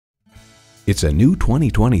It's a new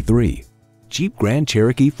 2023 Jeep Grand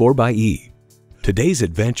Cherokee 4xe. Today's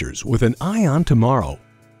adventures with an eye on tomorrow.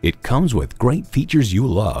 It comes with great features you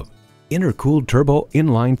love. Intercooled turbo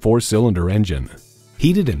inline 4-cylinder engine,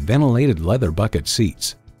 heated and ventilated leather bucket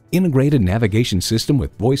seats, integrated navigation system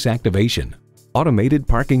with voice activation, automated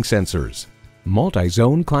parking sensors,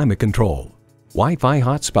 multi-zone climate control, Wi-Fi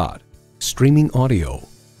hotspot, streaming audio,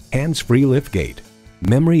 hands-free liftgate,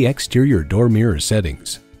 memory exterior door mirror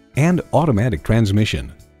settings, and automatic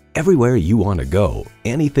transmission. Everywhere you want to go,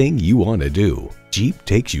 anything you want to do, Jeep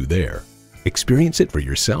takes you there. Experience it for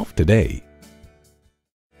yourself today.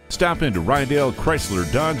 Stop into Rydell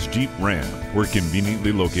Chrysler Dodge Jeep Ram. We're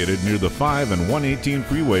conveniently located near the 5 and 118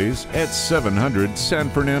 freeways at 700 San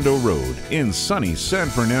Fernando Road in sunny San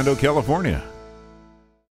Fernando, California.